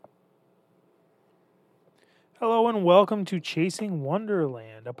Hello and welcome to Chasing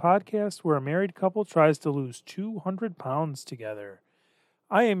Wonderland, a podcast where a married couple tries to lose 200 pounds together.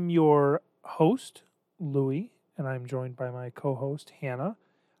 I am your host, Louie, and I'm joined by my co host, Hannah.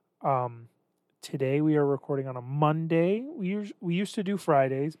 Um, Today we are recording on a Monday. We used to do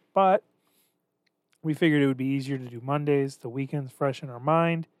Fridays, but we figured it would be easier to do Mondays. The weekend's fresh in our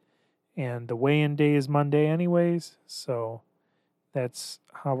mind, and the weigh in day is Monday, anyways. So that's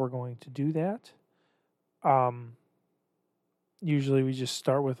how we're going to do that. Um, Usually we just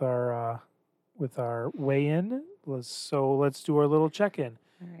start with our weigh-in. Let's do our little check-in.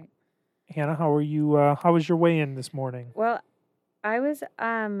 All right. Hannah, how are you? How was your weigh-in this morning? Well, I was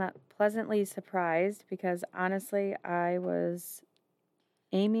pleasantly surprised because honestly, I was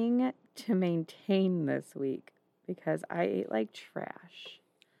aiming to maintain this week because I ate like trash.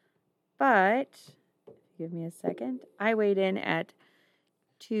 But give me a second. I weighed in at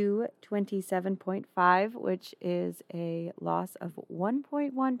 227.5, which is a loss of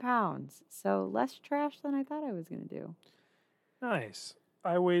 1.1 pounds. So less trash than I thought I was going to do. Nice.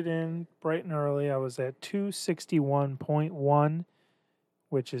 I weighed in bright and early. I was at 261.1,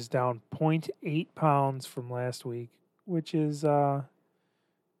 which is down 0.8 pounds from last week, which is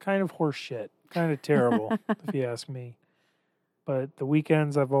kind of horseshit, kind of terrible, if you ask me. But the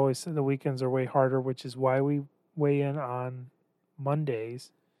weekends, I've always said the weekends are way harder, which is why we weigh in on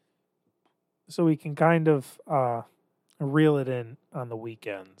Mondays, so we can kind of reel it in on the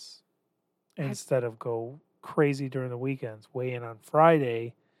weekends instead of go crazy during the weekends. Weigh in on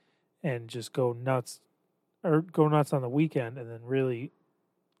Friday and just go nuts, or go nuts on the weekend, and then really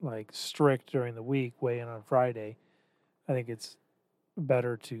like strict during the week. Weigh in on Friday. I think it's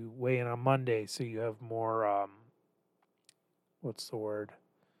better to weigh in on Monday so you have more what's the word?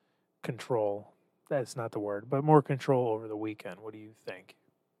 Control. That's not the word, but more control over the weekend. What do you think?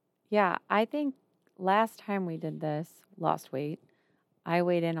 Yeah, I think last time we did this, lost weight, I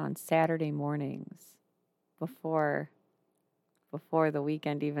weighed in on Saturday mornings before the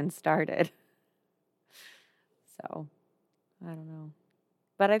weekend even started. So, I don't know.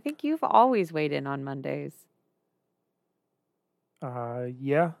 But I think you've always weighed in on Mondays.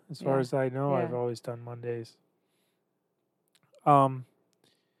 Yeah, as far Yeah. as I know, I've Yeah. always done Mondays. Um,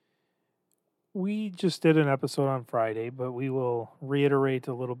 we just did an episode on Friday, but we will reiterate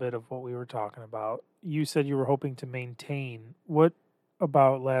a little bit of what we were talking about. You said you were hoping to maintain. What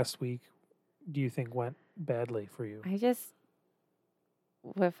about last week do you think went badly for you? I just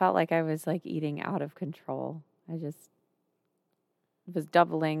felt like I was like eating out of control. I just was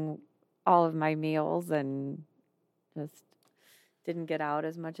doubling all of my meals and just didn't get out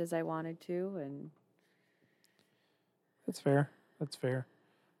as much as I wanted to. And That's fair. That's fair.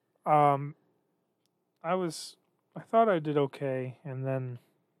 Um, I thought I did okay, and then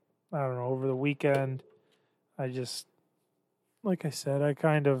I don't know, over the weekend, I just, like I said, I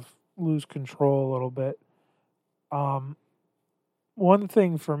kind of lose control a little bit. Um, One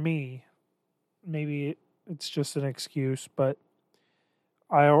thing for me, maybe it's just an excuse, but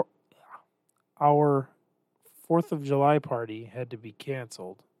our 4th of July party had to be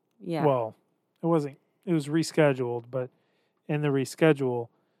canceled. yeah, Well, it wasn't. It was rescheduled, but in the reschedule,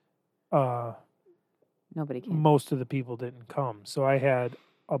 uh, nobody came. most of the people didn't come. So I had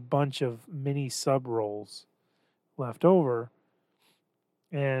a bunch of mini sub rolls left over,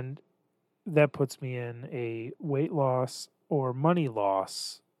 and that puts me in a weight loss or money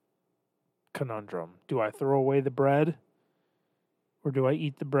loss conundrum. Do I throw away the bread, or do I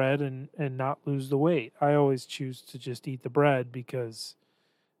eat the bread and not lose the weight? I always choose to just eat the bread because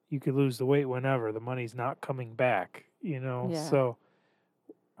you could lose the weight whenever. The money's not coming back, Yeah. So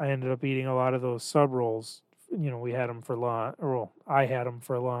I ended up eating a lot of those sub rolls. We had them for lunch, or well, I had them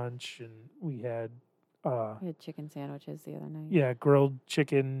for lunch, and we had We had chicken sandwiches the other night. yeah, grilled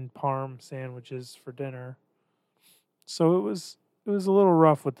chicken parm sandwiches for dinner. So it was a little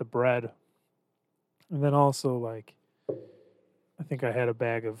rough with the bread. And then also, like, I think I had a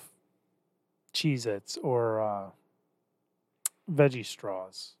bag of Cheez-Its or veggie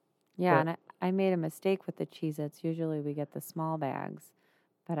straws. Yeah, But and I made a mistake with the Cheez-Its. Usually we get the small bags,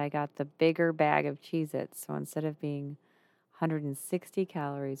 but I got the bigger bag of Cheez-Its. So instead of being 160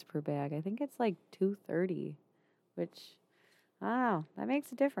 calories per bag, I think it's like 230, which, I don't know, that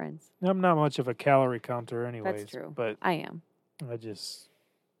makes a difference. I'm not much of a calorie counter anyways. That's true. But I am. I just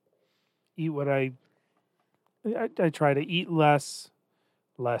eat what I try to eat less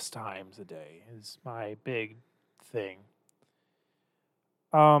times a day is my big thing.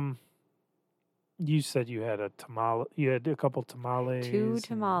 You said you had a tamale. You had a couple tamales. 2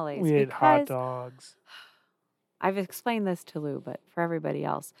 tamales. We ate hot Because dogs. I've explained this to Lou, but for everybody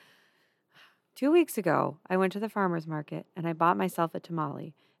else, 2 weeks ago, I went to the farmer's market and I bought myself a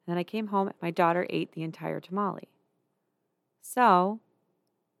tamale. And then I came home and my daughter ate the entire tamale. So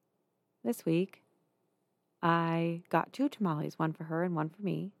this week, I got 2 tamales, one for her and one for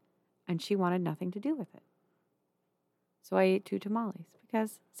me, and she wanted nothing to do with it. So I ate 2 tamales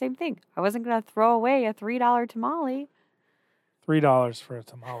because same thing. I wasn't going to throw away a $3 tamale. $3 for a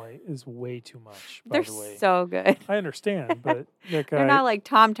tamale is way too much, by They're the way. so good. I understand, but that guy... They're not like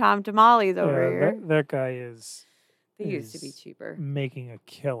Tom tamales over here. That guy is... They used to be cheaper. Making a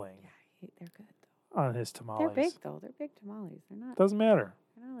killing They're good, though. on his tamales. They're big, though. They're big tamales. They're not... Doesn't matter.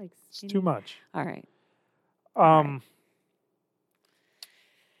 They're not like It's too much. All right.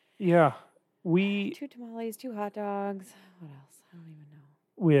 Yeah. 2 tamales, 2 hot dogs. What else? I don't even know.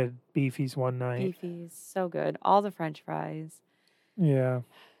 We had beefies one night. Beefies, so good. All the French fries. Yeah.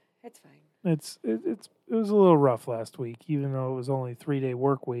 It's fine. It was a little rough last week, even though it was only 3-day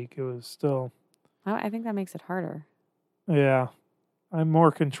work week. It was still... I think that makes it harder. Yeah. I'm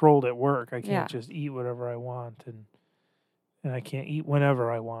more controlled at work. I can't Yeah. just eat whatever I want, and I can't eat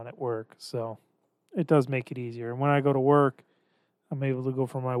whenever I want at work. So it does make it easier. And when I go to work, I'm able to go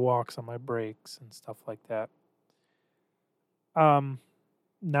for my walks on my breaks and stuff like that.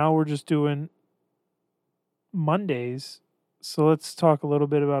 Now we're just doing Mondays. So let's talk a little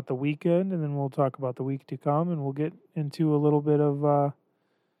bit about the weekend, and then we'll talk about the week to come, and we'll get into a little bit of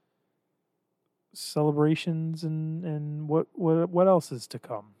celebrations and what else is to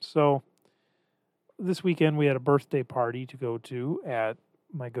come. So this weekend we had a birthday party to go to at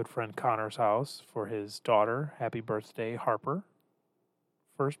my good friend Connor's house for his daughter. Happy birthday, Harper.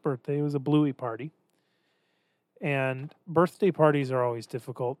 First birthday. It was a Bluey party. And birthday parties are always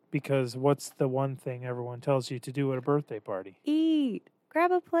difficult because what's the one thing everyone tells you to do at a birthday party? Eat.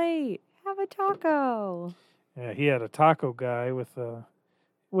 Grab a plate. Have a taco. Yeah, he had a taco guy with it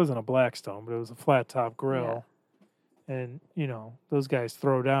wasn't a Blackstone, but it was a flat top grill. Yeah. And, those guys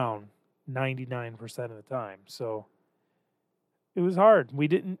throw down 99% of the time. So it was hard.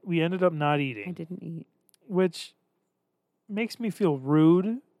 We ended up not eating. I didn't eat. Which makes me feel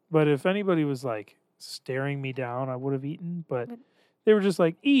rude, but if anybody was like staring me down, I would have eaten, but they were just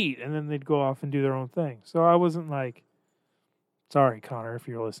like, eat, and then they'd go off and do their own thing. So I wasn't like, sorry, Connor, if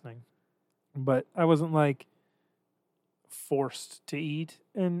you're listening, but I wasn't like forced to eat.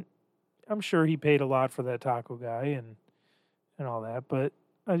 And I'm sure he paid a lot for that taco guy and all that, but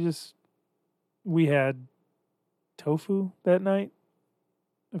we had tofu that night.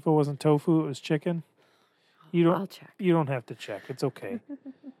 If it wasn't tofu, it was chicken. I'll check. You don't have to check. It's okay.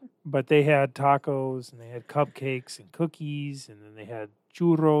 But they had tacos and they had cupcakes and cookies, and then they had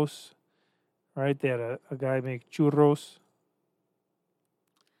churros. Right? They had a guy make churros.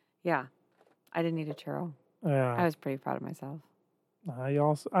 Yeah. I didn't eat a churro. Yeah. I was pretty proud of myself.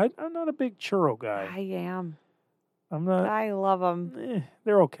 I'm not a big churro guy. I am. I'm not. I love them.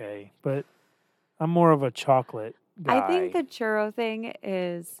 They're okay, but I'm more of a chocolate guy. I think the churro thing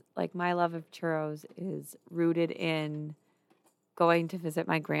is, like, my love of churros is rooted in going to visit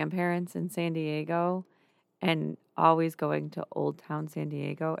my grandparents in San Diego and always going to Old Town San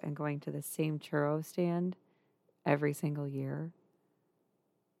Diego and going to the same churro stand every single year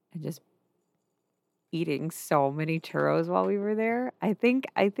and just eating so many churros while we were there. I think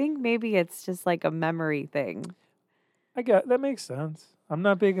maybe it's just like a memory thing. That makes sense. I'm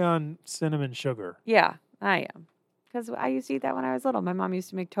not big on cinnamon sugar. Yeah, I am. Because I used to eat that when I was little. My mom used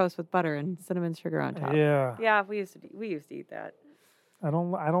to make toast with butter and cinnamon sugar on top. Yeah. Yeah, we used to eat that. I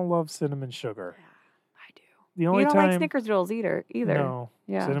don't love cinnamon sugar. Yeah, I do. The only you don't time like Snickerdoodles either. No.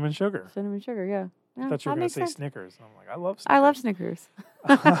 Yeah. Cinnamon sugar. Cinnamon sugar, yeah. I thought you were going to say sense. Snickers. I'm like, I love Snickers. I love Snickers.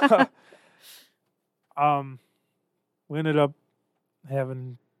 We ended up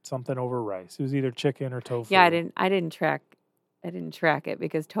having something over rice. It was either chicken or tofu. Yeah, I didn't track it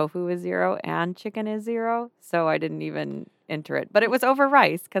because tofu is 0 and chicken is 0, so I didn't even enter it. But it was over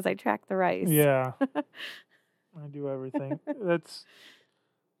rice because I tracked the rice. Yeah. I do everything. That's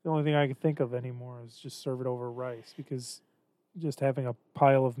the only thing I can think of anymore is just serve it over rice, because just having a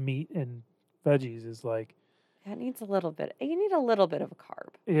pile of meat and veggies is like... That needs a little bit. You need a little bit of a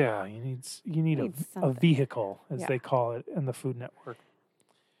carb. Yeah, you need a vehicle, as they call it in the Food Network.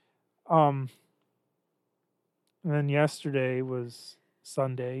 And then yesterday was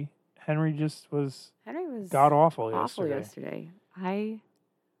Sunday. Henry was god awful yesterday. I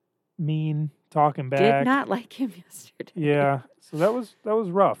mean, talking back. Did not like him yesterday. Yeah, so that was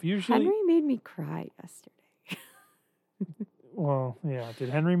rough. Usually Henry made me cry yesterday. Well, yeah. Did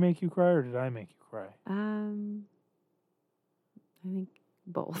Henry make you cry or did I make you cry? I think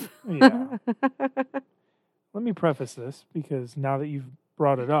both. Yeah. Let me preface this, because now that you've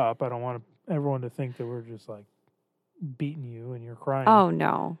brought it up, I don't want everyone to think that we're just like beating you and you're crying. Oh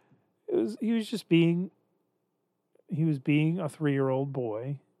no. He was just being a 3-year-old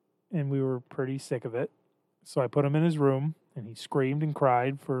boy, and we were pretty sick of it. So I put him in his room, and he screamed and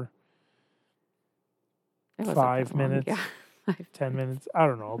cried for It wasn't 5 that long, minutes, yeah. 10 minutes. I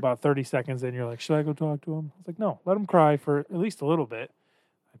don't know, about 30 seconds. Then you're like, should I go talk to him? I was like, no, let him cry for at least a little bit.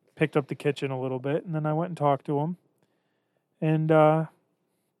 I picked up the kitchen a little bit, and then I went and talked to him. And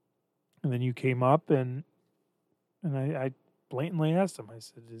then you came up, and I blatantly asked him. I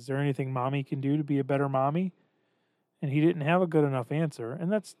said, is there anything mommy can do to be a better mommy? And he didn't have a good enough answer,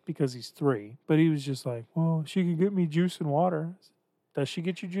 and that's because he's 3. But he was just like, well, she can get me juice and water. I said, does she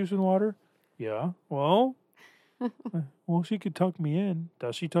get you juice and water? Yeah. Well, she could tuck me in.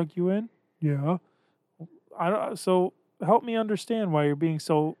 Does she tuck you in? Yeah. I don't. So help me understand why you're being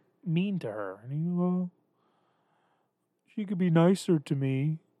so mean to her. And he, well, she could be nicer to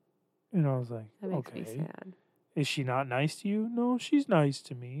me. And I was like, That makes me okay. sad. Is she not nice to you? No, she's nice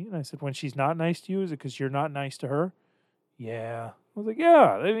to me. And I said, when she's not nice to you, is it because you're not nice to her? Yeah. I was like,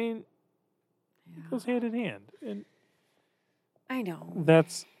 yeah. I mean, it goes hand in hand. And I know.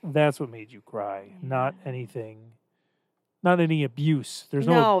 that's what made you cry, not anything, not any abuse. There's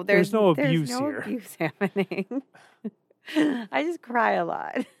no abuse there's no here. abuse happening. I just cry a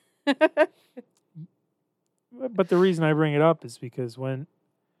lot. But the reason I bring it up is because when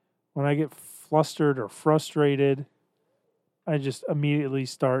I get flustered or frustrated, I just immediately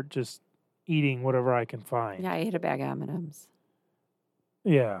start just eating whatever I can find. Yeah, I ate a bag of M&Ms.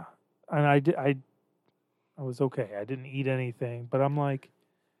 Yeah, and I was okay. I didn't eat anything, but I'm like,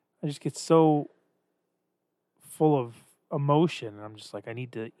 I just get so full of emotion, and I'm just like, I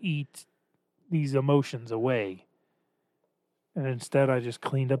need to eat these emotions away. And instead, I just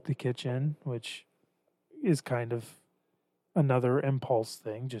cleaned up the kitchen, which is kind of another impulse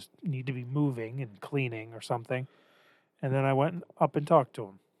thing. Just need to be moving and cleaning or something. And then I went up and talked to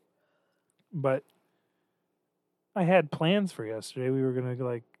him. But I had plans for yesterday. We were going to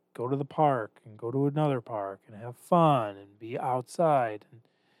like go to the park and go to another park and have fun and be outside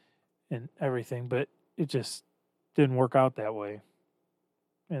and everything. But it just didn't work out that way.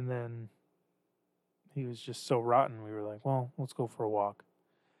 And then he was just so rotten. We were like, well, let's go for a walk.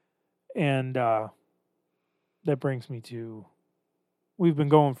 And that brings me to, we've been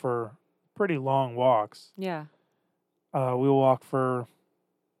going for pretty long walks. Yeah. We'll walk for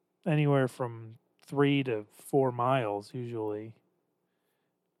anywhere from 3 to 4 miles usually.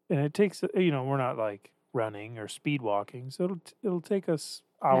 And it takes, we're not like running or speed walking. So it'll take us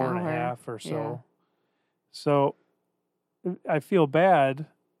hour and a half or so. Yeah. So I feel bad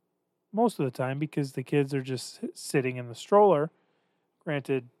most of the time because the kids are just sitting in the stroller.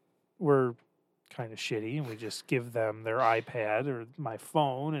 Granted, we're kind of shitty and we just give them their iPad or my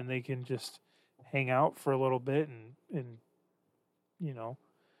phone and they can just hang out for a little bit and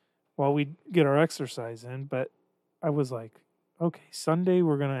while we get our exercise in. But I was like, okay, Sunday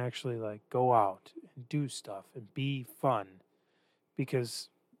we're going to actually like go out and do stuff and be fun because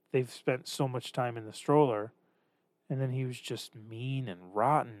they've spent so much time in the stroller. And then he was just mean and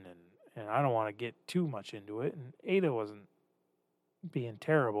rotten and I don't want to get too much into it. And Ada wasn't being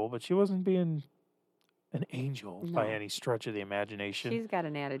terrible, but she wasn't being an angel by any stretch of the imagination. She's got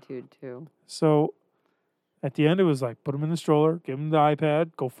an attitude too. So at the end, it was like, put him in the stroller, give him the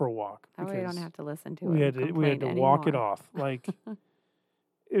iPad, go for a walk. That way you don't have to listen to we it. We had to walk it off. Like,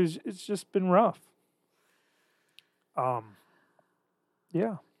 it's just been rough.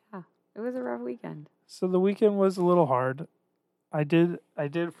 Yeah. It was a rough weekend. So the weekend was a little hard. I did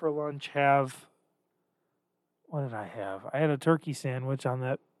for lunch have, what did I have? I had a turkey sandwich on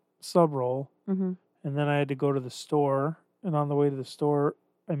that sub roll. Mm-hmm. And then I had to go to the store. And on the way to the store,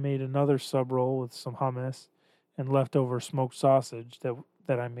 I made another sub roll with some hummus and leftover smoked sausage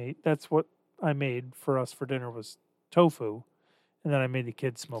that I made. That's what I made for us for dinner was tofu. And then I made the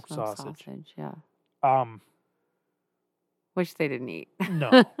kids smoked sausage. Yeah. Which they didn't eat.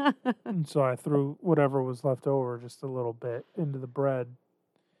 No. And so I threw whatever was left over, just a little bit, into the bread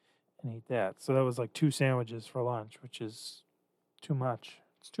and ate that. So that was like 2 sandwiches for lunch, which is too much.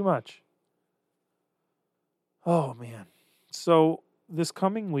 It's too much. Oh, man. So this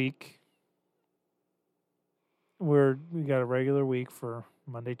coming week, we got a regular week for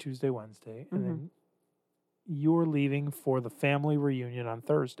Monday, Tuesday, Wednesday. And then you're leaving for the family reunion on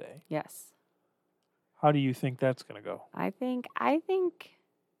Thursday. Yes. How do you think that's going to go? I think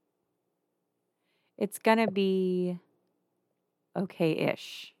it's going to be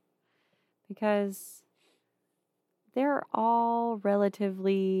okay-ish because they're all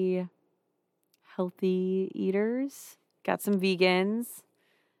relatively healthy eaters. Got some vegans,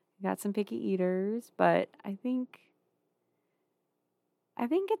 We got some picky eaters, but I think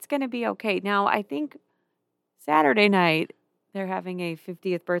it's going to be okay. Now, I think Saturday night they're having a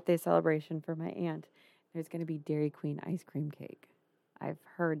 50th birthday celebration for my aunt. There's going to be Dairy Queen ice cream cake. I've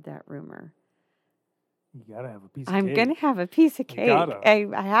heard that rumor. You gotta have a piece of I'm cake. going to have a piece of You cake. gotta.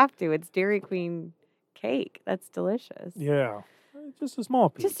 I have to. It's Dairy Queen cake. That's delicious. Yeah. Just a small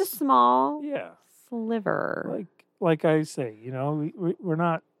piece. Just a small sliver. Like I say, we're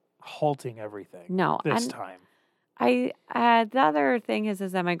not halting everything. No, this time. The other thing is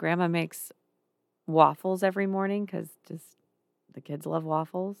that my grandma makes waffles every morning because just the kids love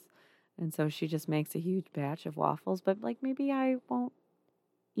waffles, and so she just makes a huge batch of waffles. But maybe I won't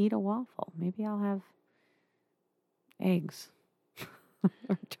eat a waffle. Maybe I'll have eggs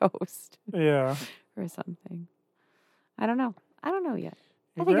or toast. Yeah. Or something. I don't know. I don't know yet.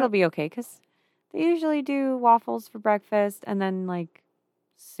 I Your think it'll be okay because they usually do waffles for breakfast and then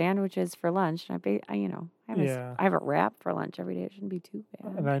sandwiches for lunch. I have a wrap for lunch every day. It shouldn't be too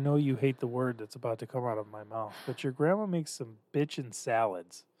bad. And I know you hate the word that's about to come out of my mouth, but your grandma makes some bitchin'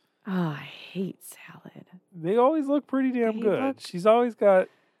 salads. Oh, I hate salad. They always look pretty damn good. She's always got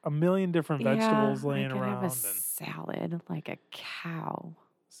a million different vegetables laying I could around. have a salad like a cow.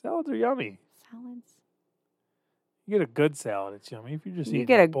 Salads are yummy. Salads. You get a good salad, it's yummy. If you just You eat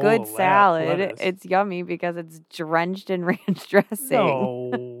get a a bowl good of salad, lettuce, it's yummy because it's drenched in ranch dressing.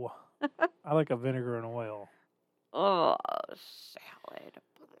 No. I like a vinegar and oil. Oh, salad.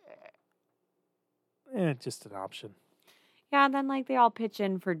 It's just an option. Yeah, and then they all pitch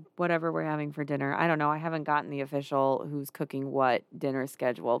in for whatever we're having for dinner. I don't know. I haven't gotten the official who's cooking what dinner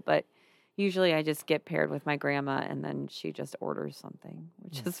schedule, but usually I just get paired with my grandma and then she just orders something,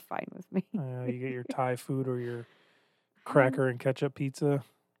 which is fine with me. You get your Thai food or your cracker and ketchup pizza.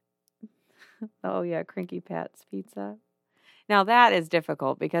 Oh, yeah, Crinky Pat's pizza. Now, that is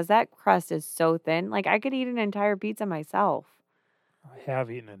difficult because that crust is so thin. I could eat an entire pizza myself. I have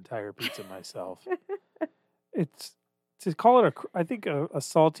eaten an entire pizza myself. It's to call it I think a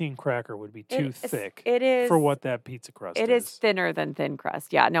saltine cracker would be too thick. It is for what that pizza crust is. It is thinner than thin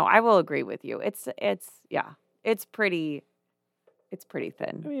crust. Yeah, no, I will agree with you. It's pretty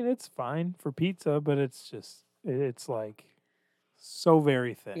thin. I mean, it's fine for pizza, but it's so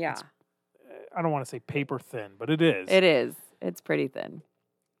very thin. Yeah. I don't want to say paper thin, but it is. It is. It's pretty thin.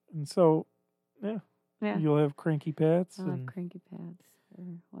 And so, yeah. You'll have Cranky Pats. I'll have Cranky Pats or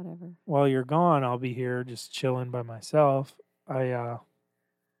whatever. While you're gone, I'll be here just chilling by myself. I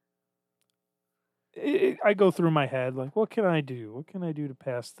go through my head what can I do? What can I do to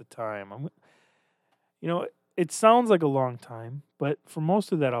pass the time? It sounds like a long time, but for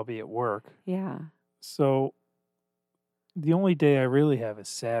most of that I'll be at work. Yeah. So the only day I really have is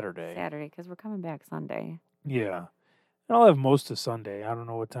Saturday. Because we're coming back Sunday. Yeah. And I'll have most of Sunday. I don't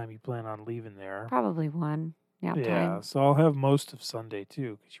know what time you plan on leaving there. Probably 1. Nap time. Yeah, so I'll have most of Sunday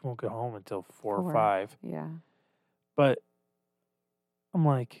too, because you won't get home until 4 or 5. Yeah. But I'm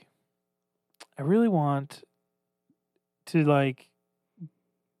I really want to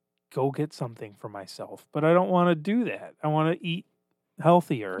go get something for myself, but I don't want to do that. I want to eat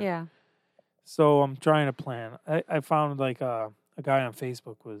healthier. Yeah. So I'm trying to plan. I found a guy on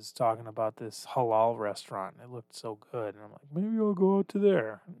Facebook was talking about this halal restaurant. It looked so good. And I'm maybe I'll go out to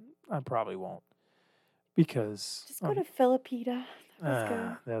there. I probably won't. Because just go to Filipita.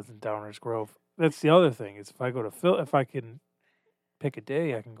 That's in Downers Grove. That's the other thing is if I go to if I can pick a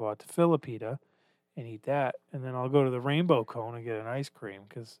day, I can go out to Filipita and eat that, and then I'll go to the Rainbow Cone and get an ice cream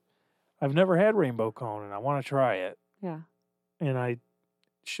because I've never had Rainbow Cone and I want to try it. Yeah. And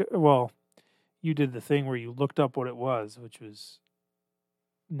you did the thing where you looked up what it was, which was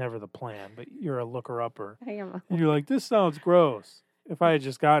never the plan, but you're a looker-upper. I am. And you're this sounds gross. If I had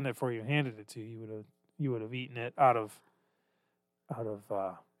just gotten it for you and handed it to you, you would have eaten it out of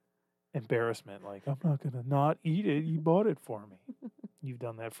embarrassment. I'm not going to not eat it. You bought it for me. You've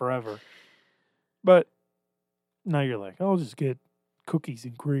done that forever. But now you're I'll just get cookies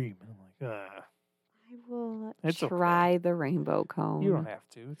and cream. And I'm I will It's try okay. the Rainbow Cone. You don't have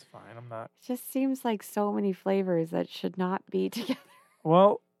to. It's fine. I'm not. It just seems like so many flavors that should not be together.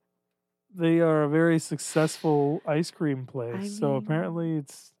 Well, they are a very successful ice cream place, so apparently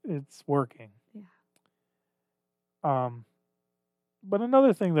it's working. Yeah. But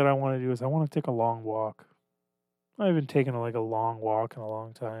another thing that I want to do is I want to take a long walk. I haven't taken a long walk in a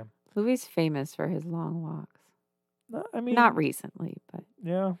long time. Louis famous for his long walks. I mean, not recently, but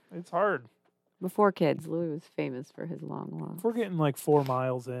yeah, it's hard. Before kids, Louis was famous for his long walks. If we're getting 4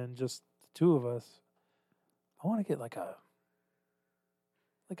 miles in, just the two of us, I want to get a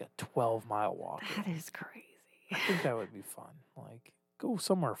 12-mile walk. That is crazy. I think that would be fun. go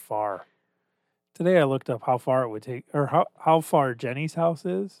somewhere far. Today I looked up how far it would take, or how far Jenny's house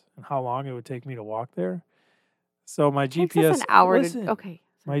is, and how long it would take me to walk there. So my It takes us GPS, an hour listen, to. Okay.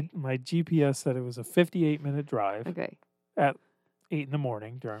 my GPS said it was a 58-minute drive Okay. at 8 in the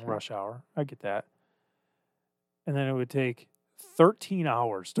morning during Sure. rush hour. I get that. And then it would take 13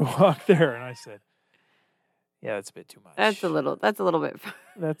 hours to walk there, and I said, "Yeah, that's a bit too much. That's a little bit.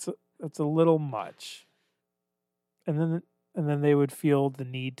 That's a little much." And then they would feel the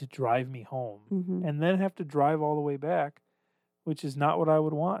need to drive me home, Mhm. and then have to drive all the way back, which is not what I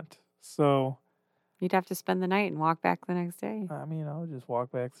would want. So, You'd have to spend the night and walk back the next day. I mean, I would just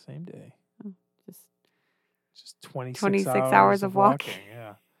walk back the same day. Just 26 hours of of walking.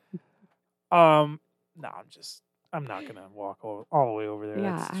 Yeah. No, I'm not gonna walk all the way over there.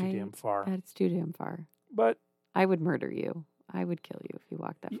 Yeah, That's too damn far. That's too damn far. But I would murder you. I would kill you if you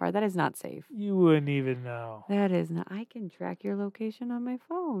walked that far. That is not safe. you wouldn't even know. That is not. I can track your location on my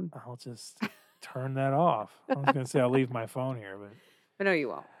phone. I'll just turn that off. I was gonna say I'll leave my phone here, but no, you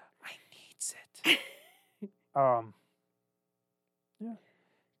won't. I needs it. Yeah.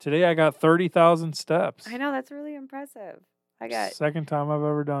 Today I got 30,000 steps. I know, that's really impressive. I got. Second time I've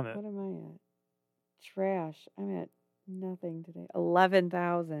ever done it. What am I at? Trash. I'm at nothing today.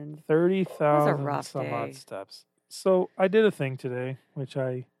 11,000. 30,000 rough some day. odd steps. So I did a thing today, which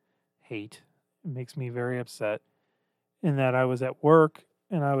I hate. It makes me very upset. In that I was at work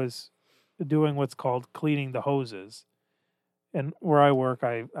and I was doing what's called cleaning the hoses. And where I work,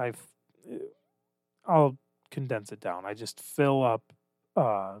 I'll condense it down. I just fill up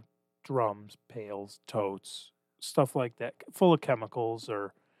drums, pails, totes, stuff like that, full of chemicals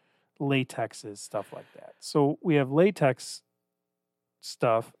or latexes, stuff like that. So we have latex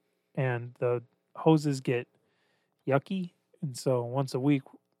stuff, and the hoses get yucky. And so once a week,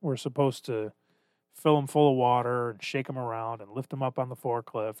 we're supposed to fill them full of water and shake them around and lift them up on the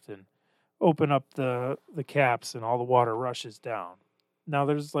forklift and open up the caps, and all the water rushes down. Now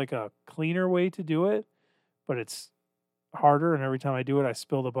there's like a cleaner way to do it, but it's harder, and every time I do it I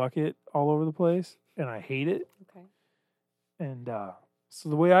spill the bucket all over the place and I hate it. Okay. And so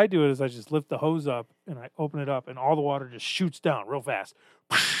the way I do it is I just lift the hose up and I open it up, and all the water just shoots down real fast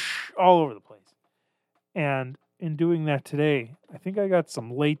all over the place. And in doing that today, I think I got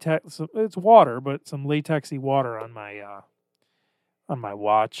some latex. It's water, but some latexy water on my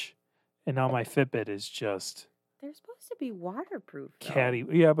watch, and now my Fitbit is just They're supposed to be waterproof. Though. catty.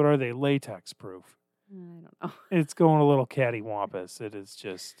 Yeah, but are they latex proof? I don't know. It's going a little cattywampus. It is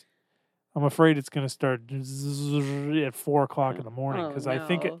just. I'm afraid it's going to start at 4 o'clock in the morning because I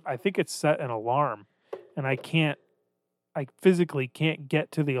think it's set an alarm, and I physically can't get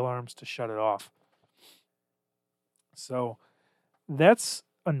to the alarms to shut it off. So that's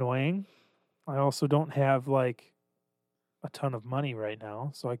annoying. I also don't have like a ton of money right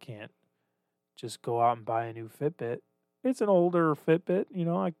now, so I can't just go out and buy a new Fitbit. It's an older Fitbit,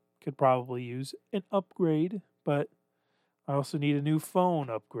 I could probably use an upgrade, but I also need a new phone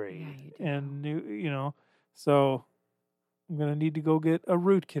upgrade. Yeah, you do. And new, so I'm going to need to go get a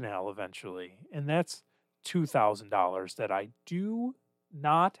root canal eventually. And that's $2,000 that I do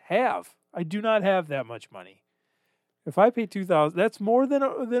not have. I do not have that much money. If I pay $2,000, that's more than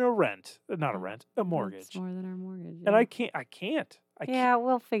a rent, not a rent, a mortgage. It's more than our mortgage. And yeah. I can't. Yeah,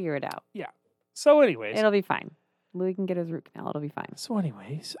 we'll figure it out. So anyways, It'll be fine. Louis can get his root canal. It'll be fine. So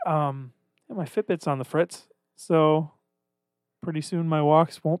anyways, my Fitbit's on the fritz, so pretty soon my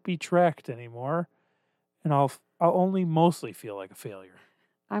walks won't be tracked anymore, and I'll only mostly feel like a failure.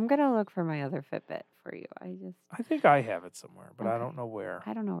 I'm gonna look for my other Fitbit for you. I think I have it somewhere, but I Okay. don't know where.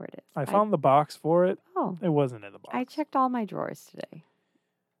 I don't know where it is. I found the box for it. Oh, It wasn't in the box. I checked all my drawers today.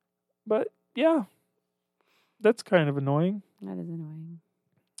 But yeah, that's kind of annoying. That is annoying.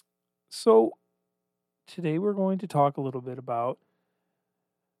 So today we're going to talk a little bit about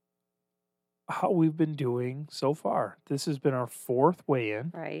how we've been doing so far. This has been our 4th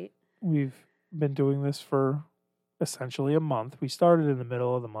weigh-in. Right. We've been doing this for essentially a month. We started in the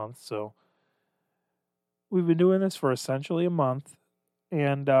middle of the month, so we've been doing this for essentially a month.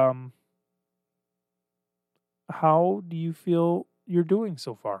 And how do you feel you're doing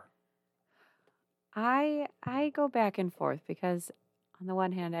so far? I go back and forth because on the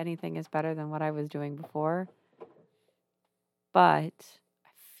one hand, anything is better than what I was doing before. But I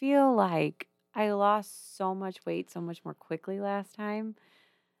feel like I lost so much weight so much more quickly last time.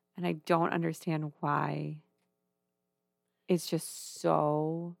 And I don't understand why it's just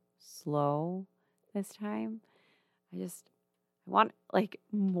so slow this time. I want like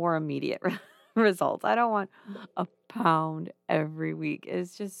more immediate results. I don't want a pound every week.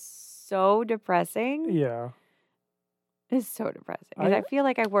 It's just so depressing. Yeah. It's so depressing. And I feel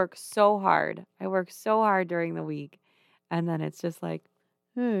like I work so hard. I work so hard during the week. And then it's just like,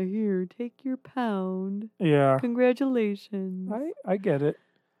 oh, here, take your pound. Yeah. Congratulations. I get it.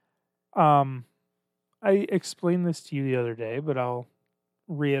 I explained this to you the other day, but I'll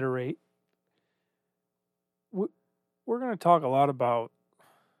reiterate. We're going to talk a lot about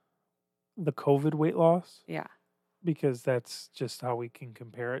the COVID weight loss. Yeah. Because that's just how we can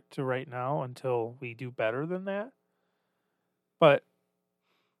compare it to right now until we do better than that. But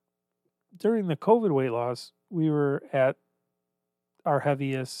during the COVID weight loss, we were at our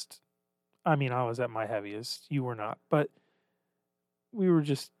heaviest. I mean, I was at my heaviest. You were not. But we were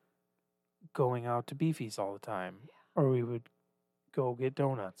just going out to Beefies all the time. Or we would go get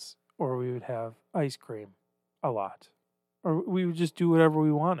donuts. Or we would have ice cream a lot. Or we would just do whatever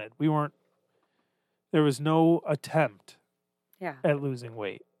we wanted. There was no attempt at losing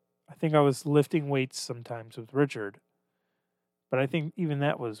weight. I think I was lifting weights sometimes with Richard. But I think even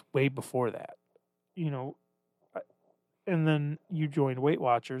that was way before that. You know, and then you joined Weight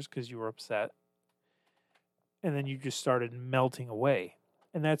Watchers because you were upset. And then you just started melting away.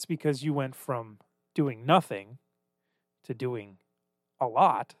 And that's because you went from doing nothing to doing a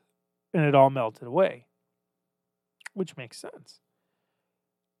lot. And it all melted away. Which makes sense.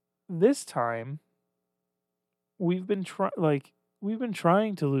 This time, we've been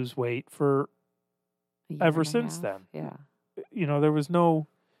trying to lose weight for ever since then. Yeah. You know, there was no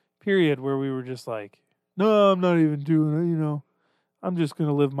period where we were just like, no, I'm not even doing it, you know. I'm just going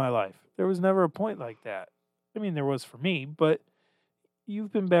to live my life. There was never a point like that. I mean, there was for me, but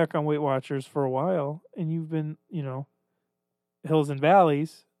you've been back on Weight Watchers for a while, and you've been, you know, hills and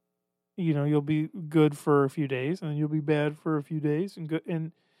valleys. You know, you'll be good for a few days, and then you'll be bad for a few days, and good.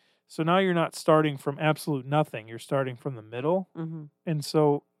 And so now you're not starting from absolute nothing. You're starting from the middle. Mm-hmm. And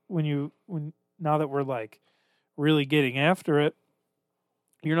so now that we're like really getting after it,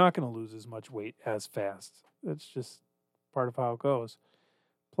 you're not going to lose as much weight as fast. That's just part of how it goes.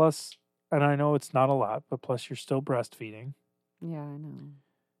 Plus, and I know it's not a lot, but plus you're still breastfeeding. Yeah, I know.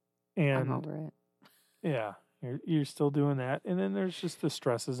 And I'm over it. Yeah, you're still doing that. And then there's just the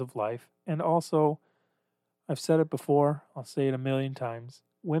stresses of life. And also, I've said it before, I'll say it a million times.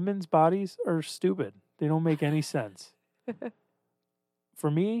 Women's bodies are stupid. They don't make any sense. For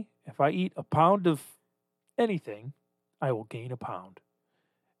me, if I eat a pound of anything, I will gain a pound.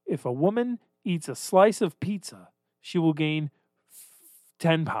 If a woman eats a slice of pizza, she will gain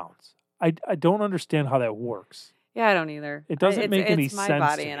 10 pounds. I don't understand how that works. Yeah, I don't either. It doesn't make any sense. It's my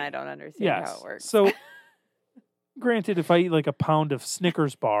body, and I don't understand how it works. So, granted, if I eat like a pound of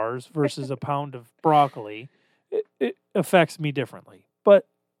Snickers bars versus a pound of broccoli, it affects me differently. But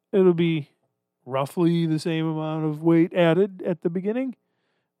it'll be roughly the same amount of weight added at the beginning.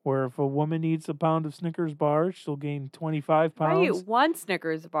 Where if a woman eats a pound of Snickers bars, she'll gain 25 pounds. I eat one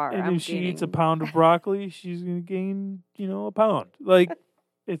Snickers bar. And if she eats a pound of broccoli, she's going to gain, a pound. Like,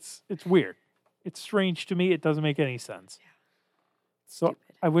 it's weird. It's strange to me. It doesn't make any sense. Yeah. So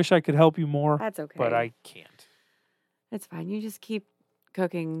stupid. I wish I could help you more. That's okay. But I can't. It's fine. You just keep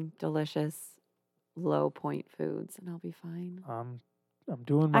cooking delicious, low point foods, and I'll be fine. I'm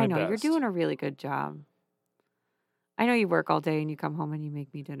doing my best. I know. You're doing a really good job. I know you work all day and you come home and you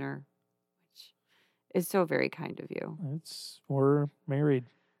make me dinner, which is so very kind of you. We're married.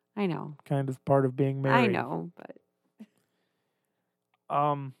 I know. Kind of part of being married. I know, but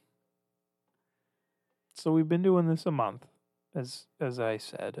so we've been doing this a month, as I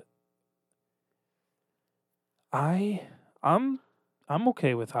said. I'm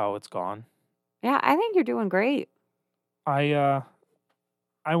okay with how it's gone. Yeah, I think you're doing great. I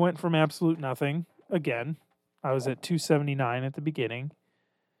went from absolute nothing again. I was at 279 at the beginning,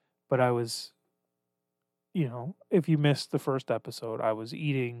 but I was, if you missed the first episode, I was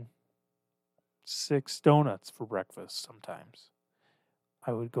eating 6 donuts for breakfast sometimes.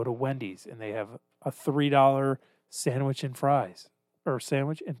 I would go to Wendy's and they have a $3 sandwich and fries, or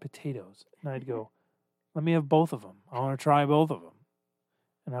sandwich and potatoes. And I'd go, let me have both of them. I want to try both of them.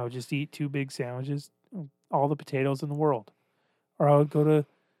 And I would just eat 2 big sandwiches, all the potatoes in the world. Or I would go to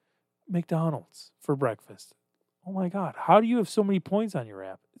McDonald's for breakfast. Oh my God, how do you have so many points on your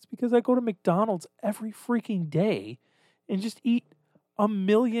app? It's because I go to McDonald's every freaking day and just eat 1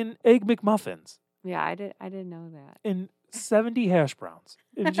 million Egg McMuffins. Yeah, I didn't know that. And 70 hash browns.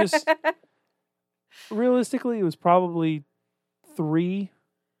 And just, realistically, it was probably 3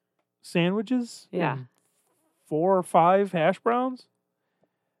 sandwiches. Yeah. And 4 or 5 hash browns.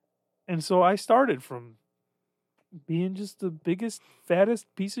 And so I started from being just the biggest, fattest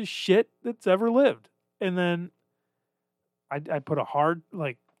piece of shit that's ever lived. And then I put a hard,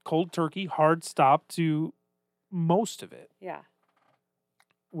 cold turkey, hard stop to most of it. Yeah.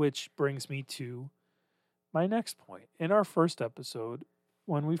 Which brings me to my next point. In our first episode,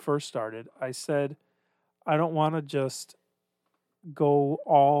 when we first started, I said I don't want to just go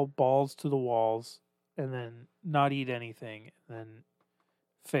all balls to the walls and then not eat anything and then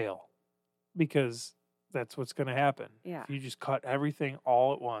fail, because that's what's going to happen. Yeah. If you just cut everything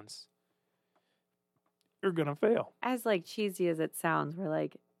all at once, you're going to fail. As like cheesy as it sounds, we're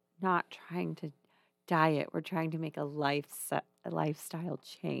like not trying to diet. We're trying to make a lifestyle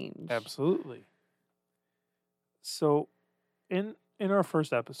change. Absolutely. So in our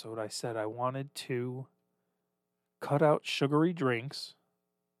first episode, I said I wanted to cut out sugary drinks.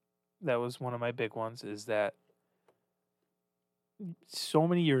 That was one of my big ones, is that so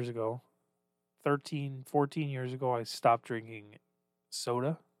many years ago, 13, 14 years ago, I stopped drinking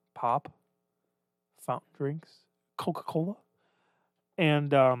soda, pop, fountain drinks, Coca-Cola.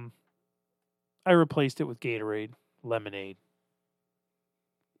 And I replaced it with Gatorade, lemonade,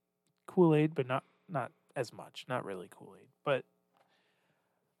 Kool-Aid, but not as much. Not really Kool-Aid. But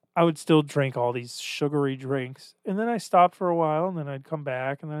I would still drink all these sugary drinks. And then I stopped for a while, and then I'd come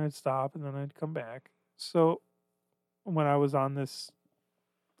back, and then I'd stop, and then I'd come back. So when I was on this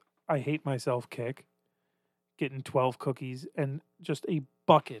I hate myself kick, getting 12 cookies and just a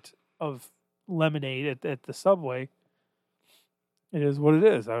bucket of lemonade at the Subway, it is what it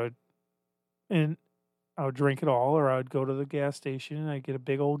is. I would drink it all, or I would go to the gas station and I'd get a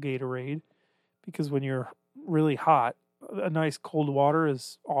big old Gatorade, because when you're really hot, a nice cold water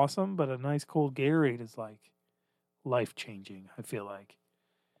is awesome, but a nice cold Gatorade is like life-changing, I feel like.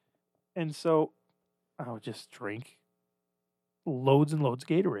 And so I would just drink loads and loads of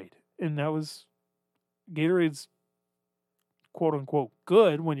Gatorade. And that was, Gatorade's quote unquote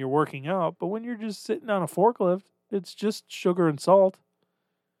good when you're working out, but when you're just sitting on a forklift, it's just sugar and salt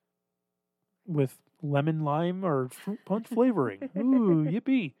with lemon, lime, or fruit punch flavoring. Ooh,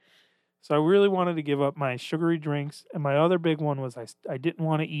 yippee. So I really wanted to give up my sugary drinks. And my other big one was I didn't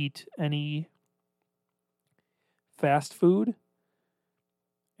want to eat any fast food.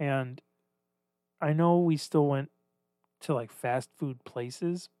 And I know we still went to like fast food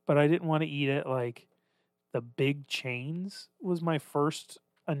places, but I didn't want to eat at like the big chains. Was my first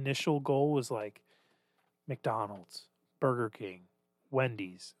initial goal, was like McDonald's, Burger King,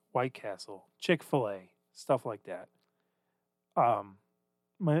 Wendy's, White Castle, Chick-fil-A, stuff like that.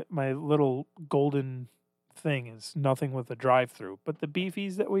 My little golden thing is nothing with a drive-through, but the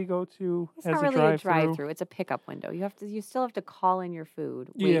Beefies that we go to It's has not really a a drive-through. It's a pickup window. You still have to call in your food,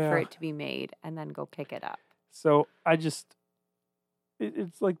 wait for it to be made, and then go pick it up. So I just,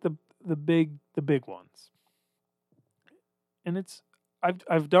 it's like the big ones, and it's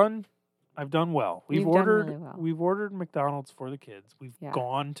I've done well. You've done ordered really well. We've ordered McDonald's for the kids. We've Yeah.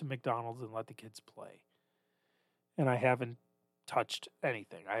 gone to McDonald's and let the kids play, and I haven't touched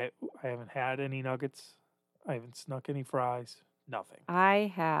anything. I haven't had any nuggets. I haven't snuck any fries. Nothing.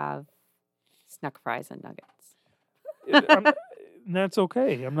 I have snuck fries and nuggets. And that's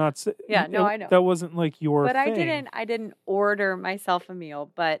okay. I'm not. Yeah, no, I know. That wasn't like your But thing. I didn't order myself a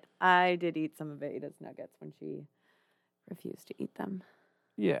meal, but I did eat some of Ada's nuggets when she refused to eat them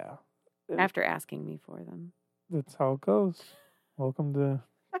Yeah. after asking me for them. That's how it goes. Welcome to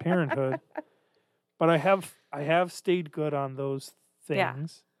parenthood. But I have stayed good on those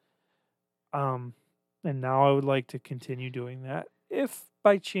things. Yeah. And now I would like to continue doing that. If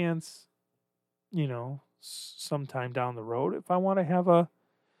by chance, sometime down the road, if I want to have a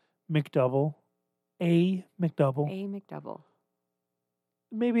McDouble,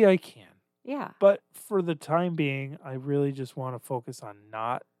 maybe I can. Yeah. But for the time being, I really just want to focus on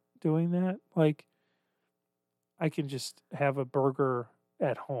not doing that. Like, I can just have a burger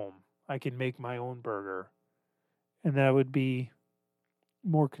at home. I can make my own burger. And that would be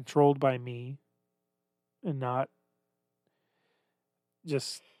more controlled by me and not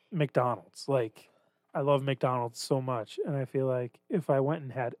just McDonald's. Like, I love McDonald's so much. And I feel like if I went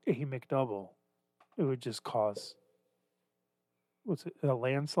and had a McDouble, it would just cause, a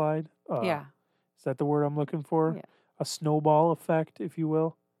landslide? Yeah. Is that the word I'm looking for? Yeah. A snowball effect, if you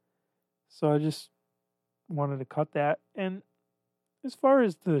will. So I just wanted to cut that. And as far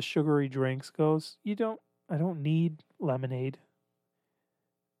as the sugary drinks goes, I don't need lemonade.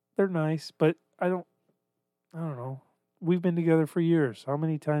 They're nice, but I don't know. We've been together for years. How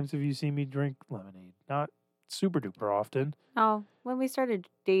many times have you seen me drink lemonade? Not super duper often. Oh, when we started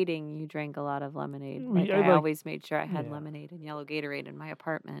dating, you drank a lot of lemonade. I always made sure I had Yeah. lemonade and yellow Gatorade in my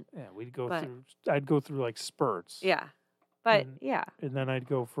apartment. Yeah, But- I'd go through like spurts. Yeah. But And- yeah, And then I'd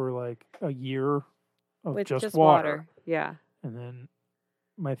go for like a year of with just water. Yeah. And then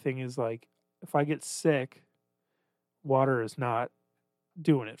my thing is like, if I get sick, water is not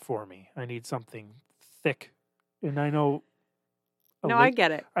doing it for me. I need something thick. And I know No, I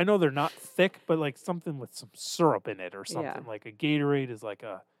get it. I know they're not thick, but like something with some syrup in it or Yeah. something. Like a Gatorade is like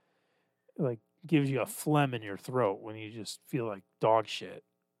gives you a phlegm in your throat when you just feel like dog shit.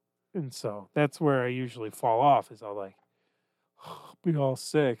 And so that's where I usually fall off is I'll like be all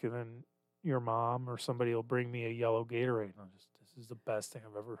sick, and then your mom or somebody will bring me a yellow Gatorade, and this is the best thing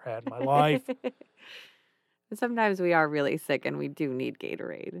I've ever had in my life. Sometimes we are really sick and we do need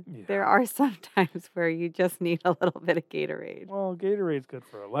Gatorade. Yeah. There are some times where you just need a little bit of Gatorade. Well, Gatorade's good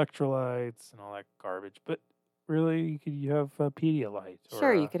for electrolytes and all that garbage, but really, you have Pedialyte.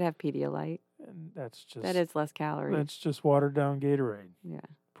 Sure, you could have Pedialyte. And that's just that is less calories. That's just watered down Gatorade. Yeah.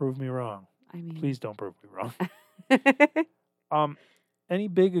 Prove me wrong. I mean, please don't prove me wrong. Any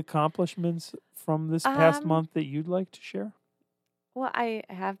big accomplishments from this past month that you'd like to share? Well, I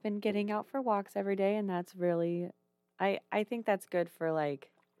have been getting out for walks every day, and that's really, I think that's good for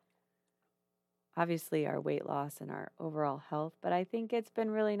like, obviously our weight loss and our overall health, but I think it's been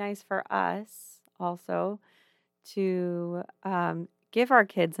really nice for us also to give our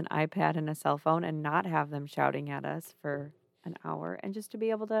kids an iPad and a cell phone and not have them shouting at us for an hour, and just to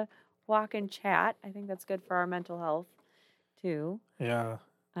be able to walk and chat. I think that's good for our mental health too. Yeah.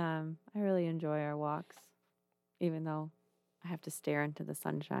 I really enjoy our walks, even though I have to stare into the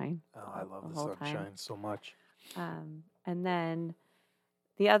sunshine. Oh, I love the sunshine so much. And then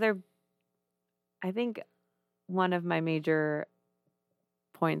the other, I think one of my major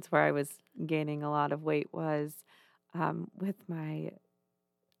points where I was gaining a lot of weight was with my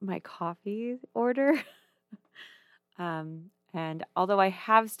coffee order. And although I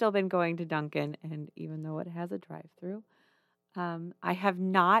have still been going to Dunkin', and even though it has a drive-through, I have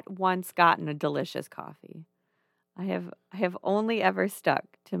not once gotten a delicious coffee. I have only ever stuck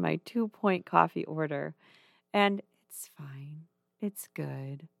to my 2-point coffee order, and it's fine. It's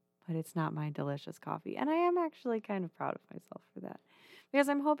good, but it's not my delicious coffee. And I am actually kind of proud of myself for that, because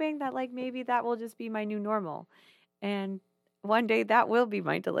I'm hoping that like maybe that will just be my new normal, and one day that will be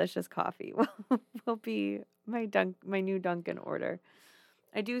my delicious coffee. Will be my new Dunkin' order.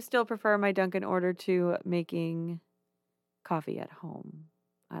 I do still prefer my Dunkin' order to making coffee at home.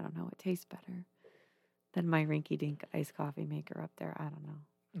 I don't know. It tastes better than my rinky-dink iced coffee maker up there. I don't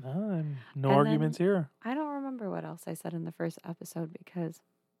know. No arguments here. I don't remember what else I said in the first episode because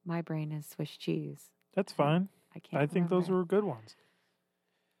my brain is Swiss cheese. That's fine. I think those were good ones.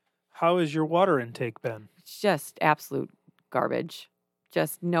 How has your water intake been? It's just absolute garbage.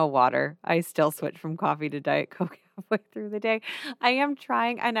 Just no water. I still switch from coffee to Diet Coke halfway through the day. I am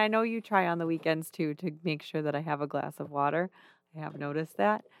trying, and I know you try on the weekends too, to make sure that I have a glass of water. I have noticed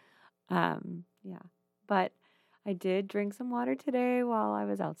that. Yeah. But I did drink some water today while I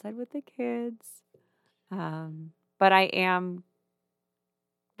was outside with the kids. But I am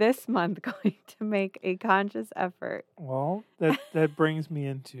this month going to make a conscious effort. Well, that brings me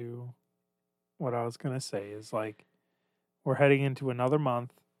into what I was going to say is like, we're heading into another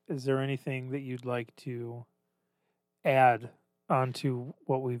month. Is there anything that you'd like to add onto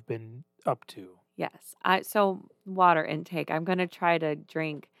what we've been up to? Yes. So water intake. I'm going to try to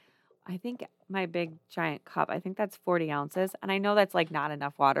drink, I think my big giant cup, I think that's 40 ounces. And I know that's like not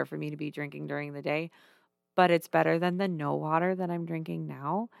enough water for me to be drinking during the day, but it's better than the no water that I'm drinking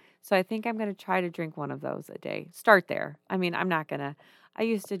now. So I think I'm going to try to drink one of those a day. Start there. I mean, I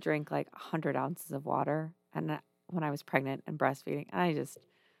used to drink like 100 ounces of water and when I was pregnant and breastfeeding.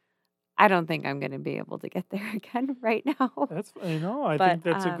 I don't think I'm going to be able to get there again right now. That's, I think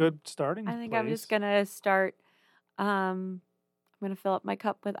that's a good starting place. I think I'm just going to start, I'm going to fill up my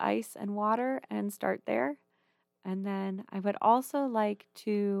cup with ice and water and start there. And then I would also like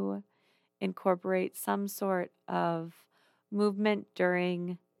to incorporate some sort of movement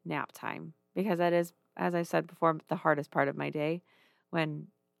during nap time, because that is, as I said before, the hardest part of my day when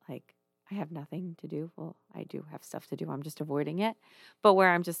like I have nothing to do. Well, I do have stuff to do. I'm just avoiding it. But where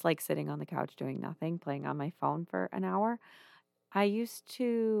I'm just like sitting on the couch doing nothing, playing on my phone for an hour. I used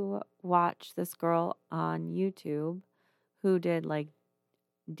to watch this girl on YouTube who did like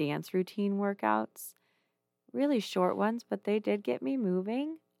dance routine workouts, really short ones, but they did get me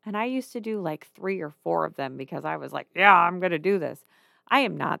moving. And I used to do like 3 or 4 of them because I was like, yeah, I'm going to do this. I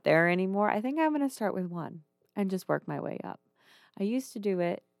am not there anymore. I think I'm going to start with 1 and just work my way up. I used to do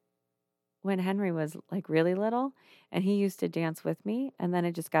it when Henry was like really little, and he used to dance with me, and then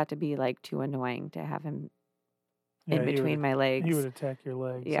it just got to be like too annoying to have him in between my legs. He would attack your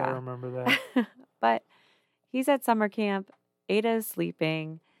legs. Yeah. I remember that. But he's at summer camp. Ada is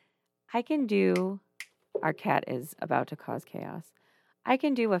sleeping. Our cat is about to cause chaos. I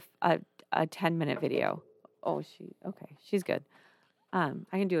can do a 10-minute video Oh, she's good. I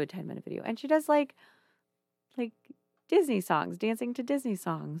can do a 10-minute video, and she does like Disney songs, dancing to Disney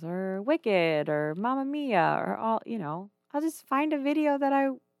songs, or Wicked, or Mamma Mia, or all. I'll just find a video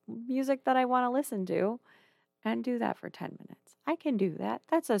music that I want to listen to, and do that for 10 minutes. I can do that.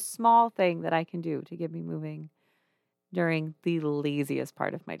 That's a small thing that I can do to get me moving during the laziest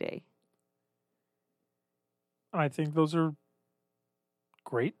part of my day. I think those are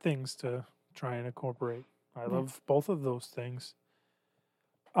great things to try and incorporate. I love both of those things.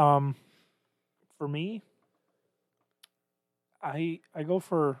 For me, I go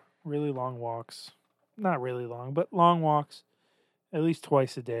for really long walks. Not really long, but long walks at least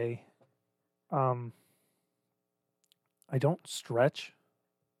twice a day. I don't stretch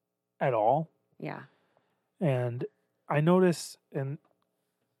at all. Yeah. And I notice, and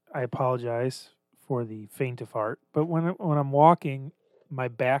I apologize for the faint of heart, but when I'm walking, my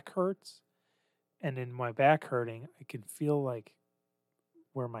back hurts, and in my back hurting, I can feel like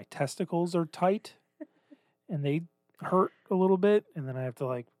where my testicles are tight, and they hurt a little bit, and then I have to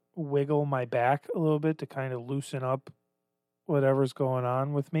like wiggle my back a little bit to kind of loosen up whatever's going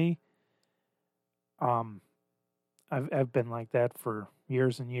on with me. I've been like that for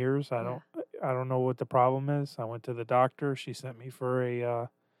years and years. I don't know what the problem is. I went to the doctor. She sent me for an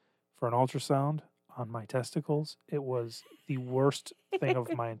ultrasound on my testicles. It was the worst thing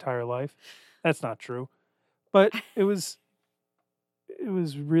of my entire life. That's not true, but it was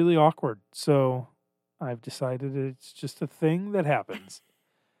really awkward. So I've decided it's just a thing that happens.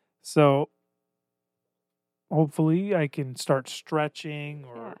 So hopefully I can start stretching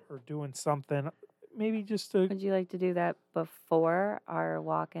or doing something. Maybe just to... Would you like to do that before our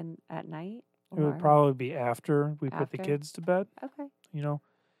walk at night? It would probably be after we put the kids to bed. Okay.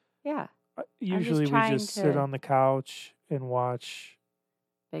 Yeah. Usually we just sit on the couch and watch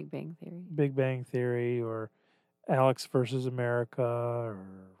Big Bang Theory or Alex versus America or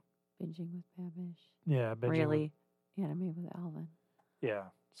Binging with Babish. Yeah, Really Anime with Alvin. Yeah.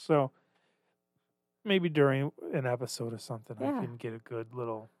 So maybe during an episode or something I can get a good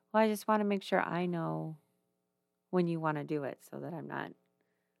little... Well, I just want to make sure I know when you want to do it so that I'm not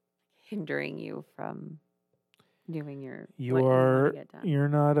hindering you from doing what you want to get done. You're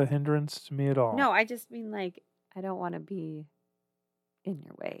not a hindrance to me at all. No, I just mean I don't want to be in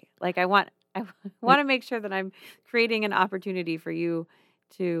your way. I want to make sure that I'm creating an opportunity for you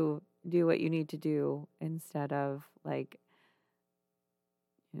to do what you need to do instead of making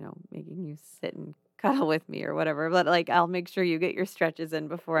you sit and cuddle with me or whatever. But I'll make sure you get your stretches in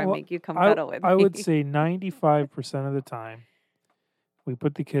before I make you come cuddle with me. I would say 95% of the time we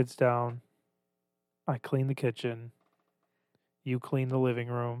put the kids down, I clean the kitchen, you clean the living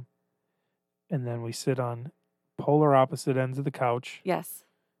room, and then we sit on polar opposite ends of the couch. Yes.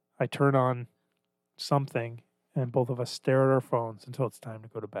 I turn on something and both of us stare at our phones until it's time to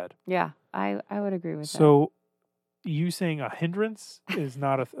go to bed. Yeah, I would agree with that. So you saying a hindrance is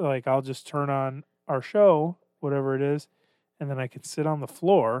not I'll just turn on our show, whatever it is, and then I can sit on the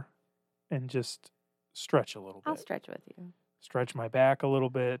floor and just stretch a little bit. I'll stretch with you. Stretch my back a little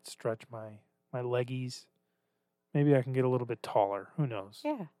bit, stretch my leggies. Maybe I can get a little bit taller. Who knows?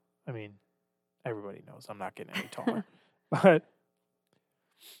 Yeah. I mean, everybody knows I'm not getting any taller. But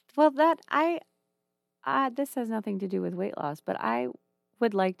well, this has nothing to do with weight loss, but I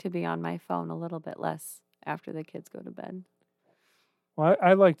would like to be on my phone a little bit less after the kids go to bed. Well,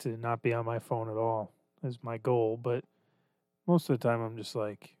 I like to not be on my phone at all is my goal, but most of the time I'm just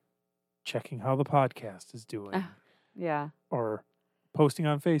checking how the podcast is doing. Yeah. Or posting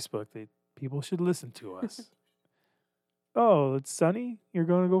on Facebook that people should listen to us. Oh, it's sunny? You're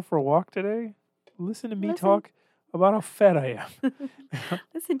going to go for a walk today? Listen to me talk about how fat I am.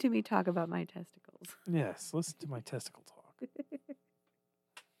 Listen to me talk about my testicles. Yes, listen to my testicle talk.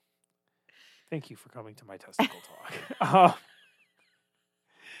 Thank you for coming to my testicle talk.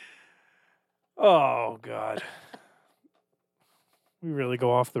 Oh, God. We really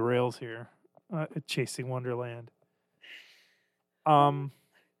go off the rails here at Chasing Wonderland. Another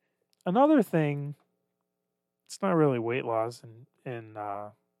thing, it's not really weight loss in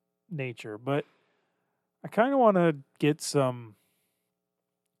nature, but I kind of want to get some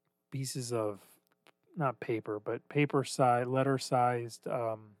pieces of, not paper, but letter-sized,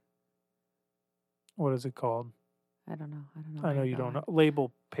 what is it called? I don't know. I know you don't know.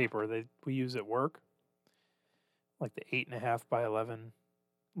 Label paper that we use at work. Like the 8.5 by 11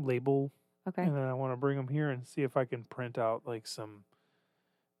 label. Okay. And then I want to bring them here and see if I can print out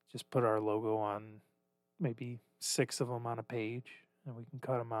just put our logo on maybe 6 of them on a page. And we can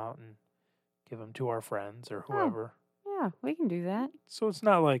cut them out and give them to our friends or whoever. Yeah, we can do that. So it's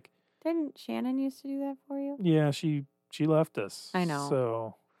not like Didn't Shannon used to do that for you? Yeah, she left us. I know.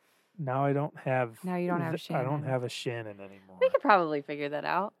 So now I don't have. Now you don't have I don't Shannon. have a Shannon anymore. We could probably figure that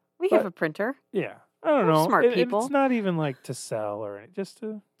out. We But- have a printer. Yeah, I don't We're know. smart And people. it's not even like to sell or anything, just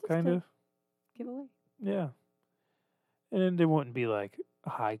to kind of give away. yeah. And they wouldn't be like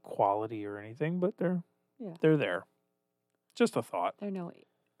high quality or anything, but they're there. Just a thought. There are no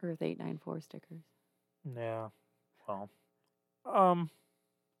Earth 894 stickers. Yeah. Well,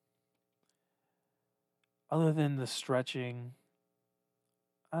 other than the stretching,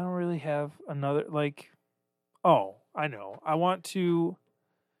 I don't really have another like. Oh, I know. I want to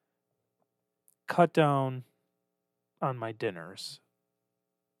cut down on my dinners.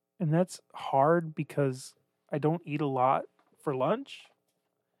 And that's hard because I don't eat a lot for lunch.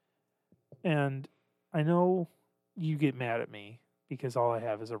 And I know you get mad at me because all I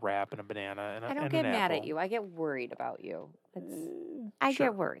have is a wrap and a banana and I don't and get an mad at apple. you. I get worried about you. I Sure.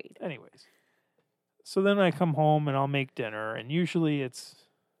 get worried. Anyways. So then I come home and I'll make dinner, and usually it's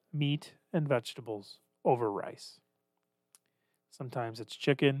meat and vegetables over rice. Sometimes it's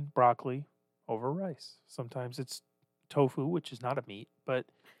chicken, broccoli over rice. Sometimes it's tofu, which is not a meat, but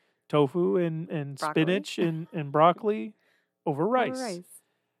tofu and Broccoli? spinach and broccoli over rice. Over rice.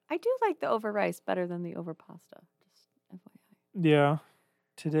 I do like the over rice better than the over pasta. Just FYI. Yeah.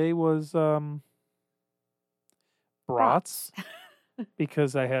 Today was brats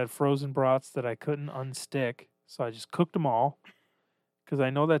because I had frozen brats that I couldn't unstick, so I just cooked them all because I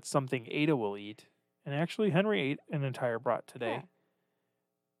know that's something Ada will eat. And actually, Henry ate an entire brat today. Yeah.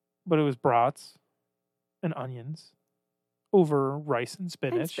 But it was brats and onions over rice and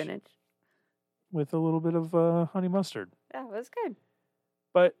spinach, And spinach. with a little bit of honey mustard. Yeah, it was good.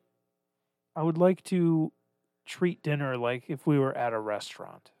 But I would like to treat dinner like if we were at a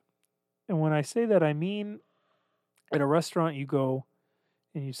restaurant. And when I say that, I mean at a restaurant you go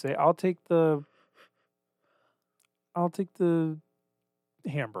and you say, I'll take the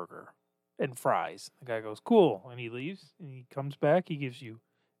hamburger and fries. The guy goes, cool. And he leaves and he comes back. He gives you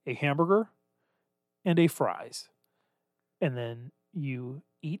a hamburger and a fries. And then you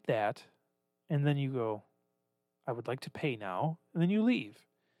eat that. And then you go, I would like to pay now. And then you leave.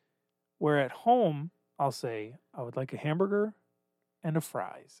 Where at home, I'll say, I would like a hamburger and a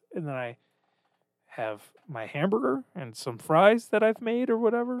fries. And then I have my hamburger and some fries that I've made or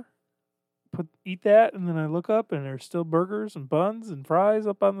whatever. Eat that, and then I look up, and there's still burgers and buns and fries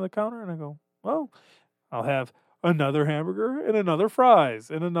up on the counter, and I go, well, I'll have another hamburger and another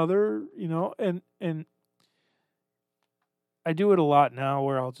fries and another, and I do it a lot now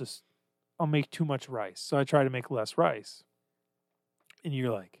where I'll make too much rice. So I try to make less rice. And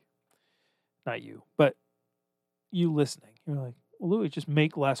you're like, not you, but you listening. You're like, well, Louis, just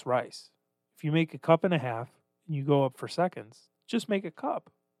make less rice. If you make a cup and a half and you go up for seconds, just make a cup.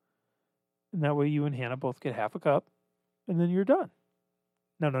 And that way you and Hannah both get half a cup and then you're done.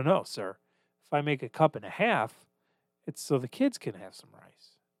 No, sir. If I make a cup and a half, it's so the kids can have some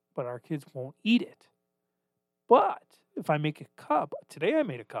rice, but our kids won't eat it. But if I make a cup, today I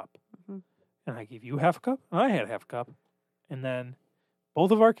made a cup, and I gave you half a cup, and I had half a cup, and then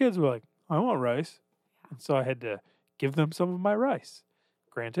both of our kids were like, I want rice. And so I had to give them some of my rice.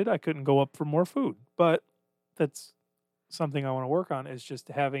 Granted, I couldn't go up for more food, but that's something I want to work on is just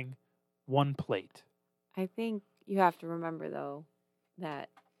having one plate. I think you have to remember, though, that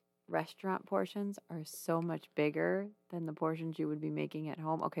restaurant portions are so much bigger than the portions you would be making at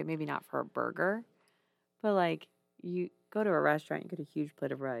home. Okay, maybe not for a burger, but like you go to a restaurant, you get a huge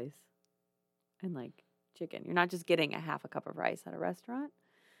plate of rice and like chicken. You're not just getting a half a cup of rice at a restaurant.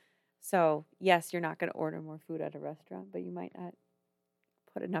 So, yes, you're not going to order more food at a restaurant, but you might not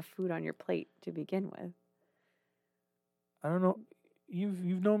put enough food on your plate to begin with. I don't know.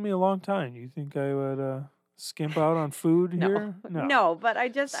 You've known me a long time. You think I would skimp out on food here? No, but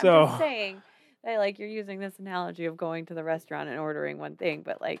I'm just saying that like you're using this analogy of going to the restaurant and ordering one thing,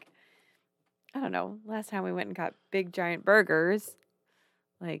 but like I don't know, last time we went and got big giant burgers,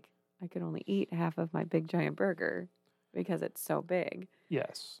 like I could only eat half of my big giant burger because it's so big.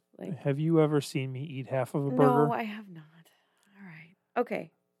 Yes. Like, have you ever seen me eat half of a burger? No, I have not. All right.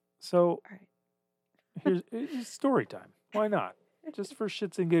 Okay. So, All right. Here's story time. Why not? Just for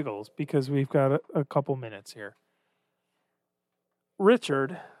shits and giggles, because we've got a couple minutes here.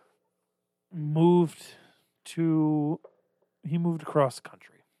 Richard moved across the country.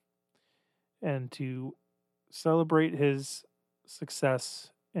 And to celebrate his success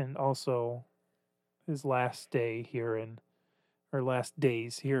and also his last days here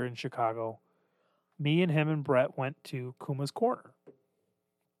in Chicago, me and him and Brett went to Kuma's Corner,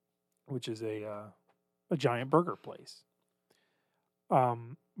 which is a giant burger place.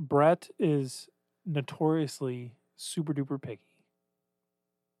 Brett is notoriously super duper picky,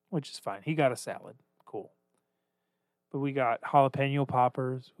 which is fine. He got a salad. Cool. But we got jalapeno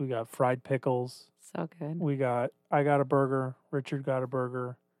poppers. We got fried pickles. So good. I got a burger. Richard got a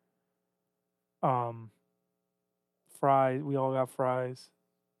burger. Fries. We all got fries.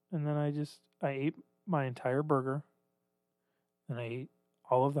 And then I ate my entire burger. And I ate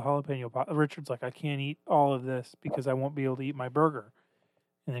all of the jalapeno poppers. Richard's like, I can't eat all of this because I won't be able to eat my burger.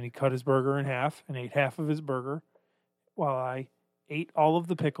 And then he cut his burger in half and ate half of his burger while I ate all of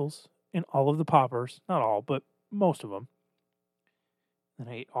the pickles and all of the poppers. Not all, but most of them. Then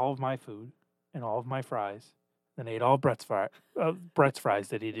I ate all of my food and all of my fries. Then I ate all of Brett's fries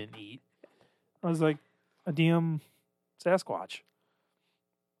that he didn't eat. I was like a damn Sasquatch.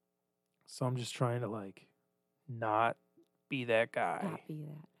 So I'm just trying to like not be that guy. Not be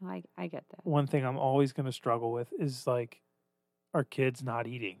that. No, I get that. One thing I'm always going to struggle with is like our kids not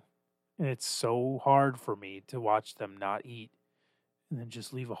eating. And it's so hard for me to watch them not eat and then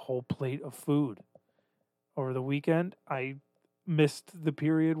just leave a whole plate of food. Over the weekend, I missed the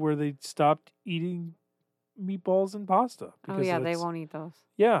period where they stopped eating meatballs and pasta. Oh, yeah, they won't eat those.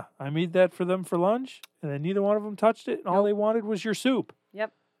 Yeah, I made that for them for lunch, and then neither one of them touched it, and all they wanted was your soup.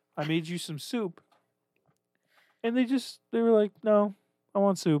 Yep. I made you some soup. And they were like, no, I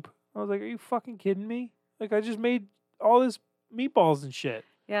want soup. I was like, are you fucking kidding me? Like, I just made all this meatballs and shit.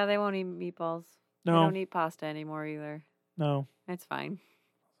 Yeah, they won't eat meatballs. No. They don't eat pasta anymore either. No. It's fine.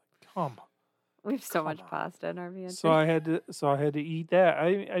 Come. We have so much pasta in our pantry. So I had to eat that.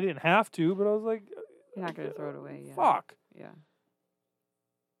 I didn't have to, but I was like, you're not gonna throw it away. Yeah. Fuck. Yeah.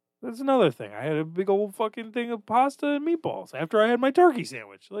 That's another thing. I had a big old fucking thing of pasta and meatballs after I had my turkey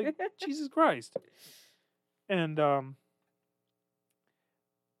sandwich. Like, Jesus Christ. And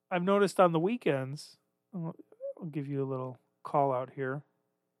I've noticed on the weekends, I'll give you a little call out here,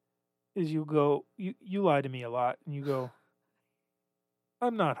 is you lie to me a lot and you go,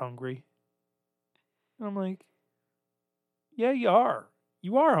 I'm not hungry. And I'm like, yeah, you are.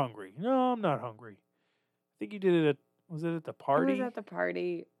 You are hungry. No, I'm not hungry. I think you did it was it at the party? It was at the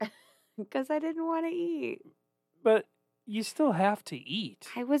party because I didn't want to eat. But you still have to eat.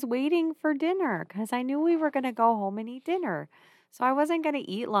 I was waiting for dinner because I knew we were going to go home and eat dinner. So I wasn't going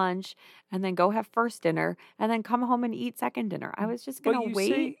to eat lunch and then go have first dinner and then come home and eat second dinner. I was just going to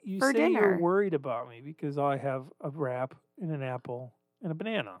wait for dinner. You're worried about me because I have a wrap and an apple and a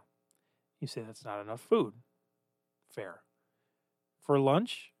banana. You say that's not enough food. Fair. For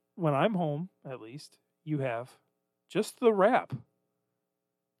lunch, when I'm home, at least, you have just the wrap.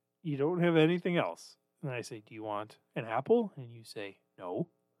 You don't have anything else. And I say, do you want an apple? And you say, no.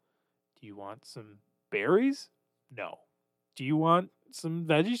 Do you want some berries? No. Do you want some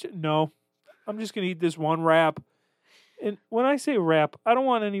veggies? No. I'm just going to eat this one wrap. And when I say wrap, I don't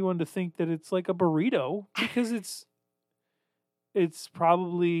want anyone to think that it's like a burrito because it's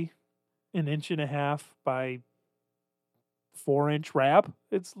probably 1.5 inches by 4-inch wrap.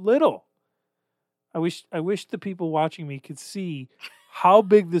 It's little. I wish the people watching me could see how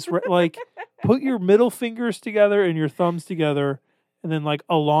big this like put your middle fingers together and your thumbs together and then like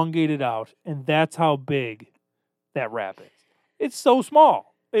elongate it out, and that's how big that wrap is. It's so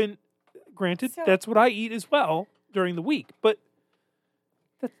small. And granted, that's what I eat as well during the week, but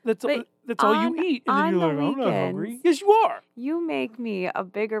that's all you eat. And then you're like, I'm not hungry. Yes, you are. You make me a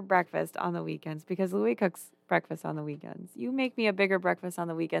bigger breakfast on the weekends because Louis cooks breakfast on the weekends. You make me a bigger breakfast on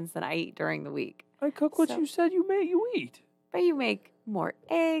the weekends than I eat during the week. I cook what you said you eat. But you make more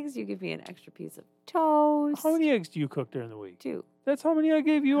eggs. You give me an extra piece of toast. How many eggs do you cook during the week? 2. That's how many I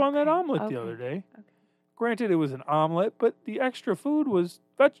gave you on that omelet the other day. Okay. Granted, it was an omelet, but the extra food was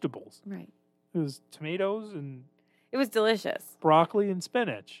vegetables. Right. It was tomatoes and... It was delicious. Broccoli and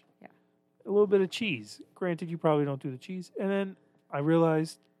spinach. Yeah. A little bit of cheese. Granted, you probably don't do the cheese. And then I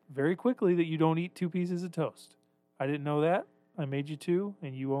realized very quickly that you don't eat 2 pieces of toast. I didn't know that. I made you 2,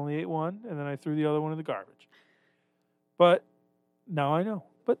 and you only ate 1, and then I threw the other one in the garbage. But now I know.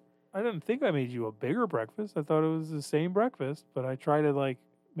 But I didn't think I made you a bigger breakfast. I thought it was the same breakfast, but I try to like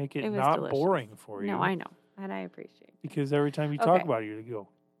make it not delicious. Boring for you. No, I know. And I appreciate it. Because every time you talk about it, you go,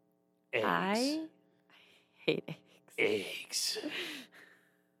 eggs. I hate eggs. Eggs.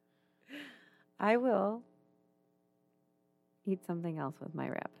 I will eat something else with my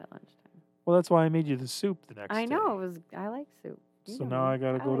wrap at lunchtime. Well, that's why I made you the soup the next day. I know. I like soup. So now I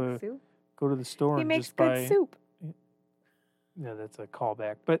got to go to the store and just buy... He makes good soup. Yeah, that's a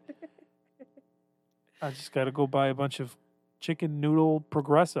callback. But I just got to go buy a bunch of chicken noodle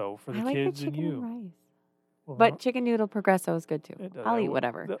Progresso for the kids and you. Rice. Well, but chicken noodle Progresso is good too. I'll eat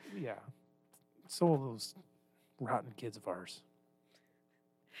whatever. Yeah. So will those rotten kids of ours.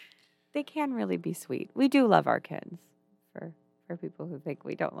 they can really be sweet. We do love our kids. For people who think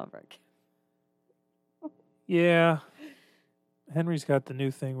we don't love our kids. Yeah. Henry's got the new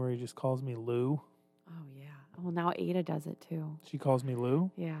thing where he just calls me Lou. Oh yeah. Well, now Ada does it too. She calls me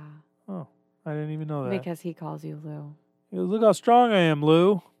Lou? Yeah. Oh, I didn't even know that. Because he calls you Lou. He goes, look how strong I am,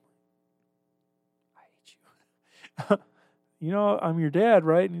 Lou. I hate you. You know, I'm your dad,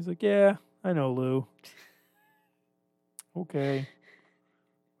 right? And he's like, yeah, I know, Lou. Okay.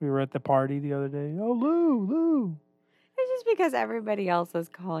 We were at the party the other day. Oh, Lou. It's just because everybody else is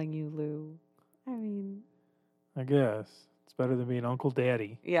calling you Lou. I mean, I guess. It's better than being Uncle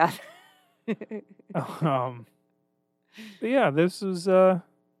Daddy. yeah. But yeah, this was a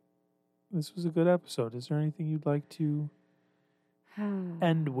good episode. Is there anything you'd like to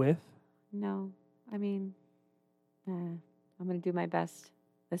end with? No. I mean, I'm going to do my best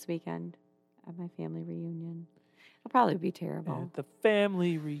this weekend at my family reunion. It'll probably be terrible. At the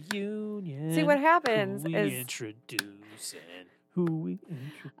family reunion. See, what happens who we is introduce and who we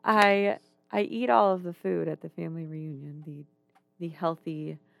introduce. I eat all of the food at the family reunion, the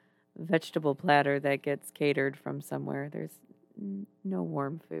healthy vegetable platter that gets catered from somewhere. There's no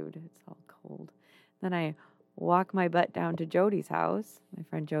warm food. It's all cold. Then I walk my butt down to Jody's house. My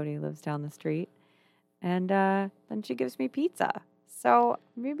friend Jody lives down the street. And then she gives me pizza. So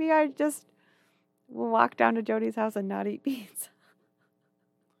maybe I just will walk down to Jody's house and not eat pizza.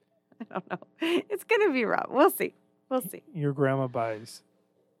 I don't know. It's going to be rough. We'll see. Your grandma buys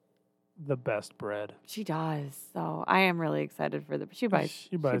the best bread. She does. So I am really excited for she buys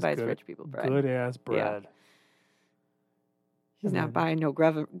good, rich people bread. Good ass bread. Yeah. She's not buying no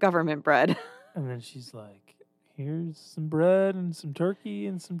government bread. And then she's like, here's some bread and some turkey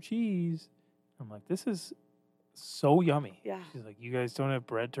and some cheese. I'm like, this is so yummy. Yeah. She's like, you guys don't have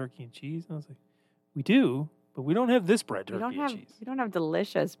bread, turkey, and cheese? And I was like, we do, but we don't have this bread, turkey, and cheese. We don't have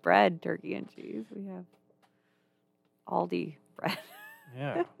delicious bread, turkey, and cheese. We have Aldi bread.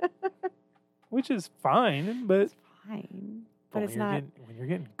 Yeah. Which is fine, but It's fine. But it's not when you're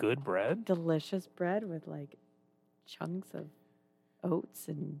getting good bread. delicious bread with like chunks of oats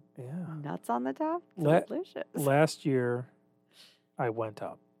and nuts on the top. It's delicious. Last year, I went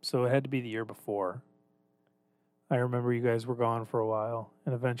up. So it had to be the year before. I remember you guys were gone for a while,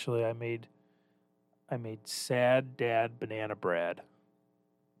 and eventually I made sad dad banana bread. Do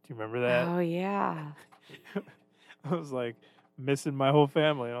you remember that? Oh yeah. I was like missing my whole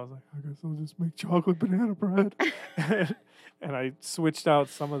family, and I was like, I guess I'll just make chocolate banana bread. And I switched out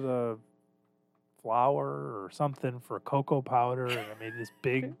some of the flour or something for cocoa powder, and I made this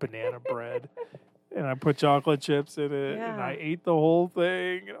big banana bread. And I put chocolate chips in it, and I ate the whole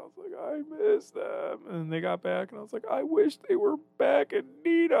thing, and I was like, I miss them. And they got back, and I was like, I wish they were back in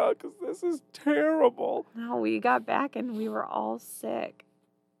Neenah, because this is terrible. No, we got back, and we were all sick.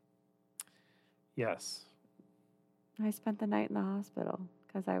 Yes. I spent the night in the hospital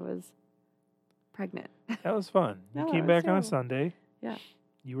because I was pregnant. That was fun. No, You came it was back on a terrible. Sunday. Yeah.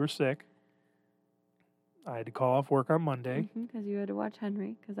 You were sick. I had to call off work on Monday Because you had to watch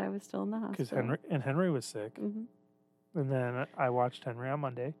Henry because I was still in the hospital. because Henry was sick. Mm-hmm. And then I watched Henry on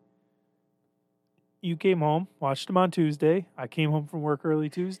Monday. You came home, watched him on Tuesday. I came home from work early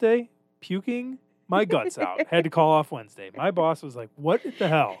Tuesday, puking my guts out. Had to call off Wednesday. My boss was like, what the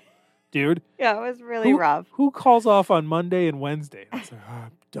hell, dude? Yeah, it was really rough. Who calls off on Monday and Wednesday? And I was like,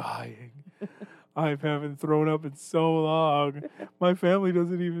 I'm dying. I haven't thrown up in so long. My family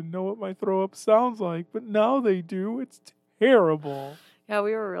doesn't even know what my throw up sounds like, but now they do. It's terrible. Yeah,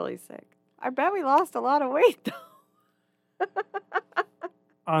 we were really sick. I bet we lost a lot of weight though.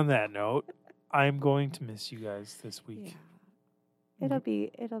 On that note, I'm going to miss you guys this week. Yeah. It'll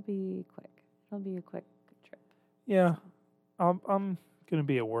be quick. It'll be a quick trip. Yeah. I'm gonna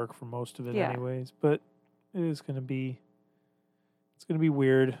be at work for most of it anyways, but it's gonna be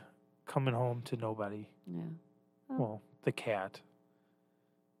weird coming home to nobody. Yeah. Well, the cat.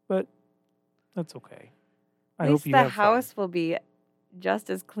 But that's okay. I At hope least you the have fun. house will be just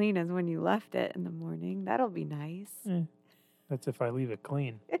as clean as when you left it in the morning. That'll be nice. That's if I leave it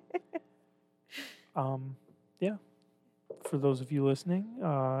clean. Yeah. For those of you listening,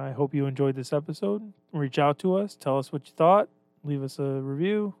 I hope you enjoyed this episode. Reach out to us. Tell us what you thought. Leave us a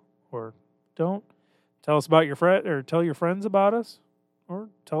review or don't. Tell us about your friend or tell your friends about us. Or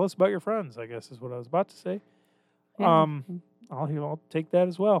tell us about your friends, I guess is what I was about to say. Yeah. I'll take that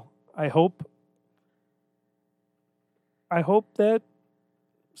as well. I hope that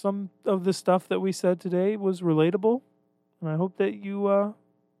some of the stuff that we said today was relatable, and I hope that you are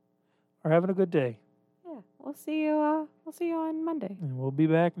having a good day. Yeah. We'll see you on Monday. And we'll be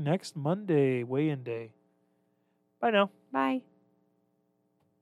back next Monday, weigh-in day. Bye now. Bye.